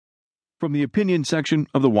From the opinion section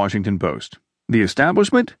of the Washington Post, The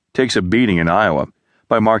Establishment Takes a Beating in Iowa,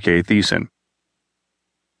 by Marc Thiessen.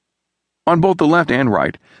 On both the left and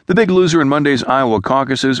right, the big loser in Monday's Iowa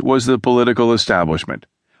caucuses was the political establishment.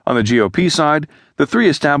 On the GOP side, the three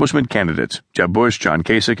establishment candidates, Jeb Bush, John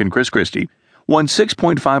Kasich, and Chris Christie, won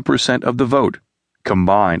 6.5% of the vote,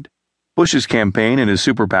 combined. Bush's campaign and his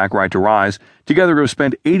super PAC Right to Rise together have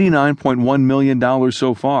spent $89.1 million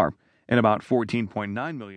so far, and about $14.9 million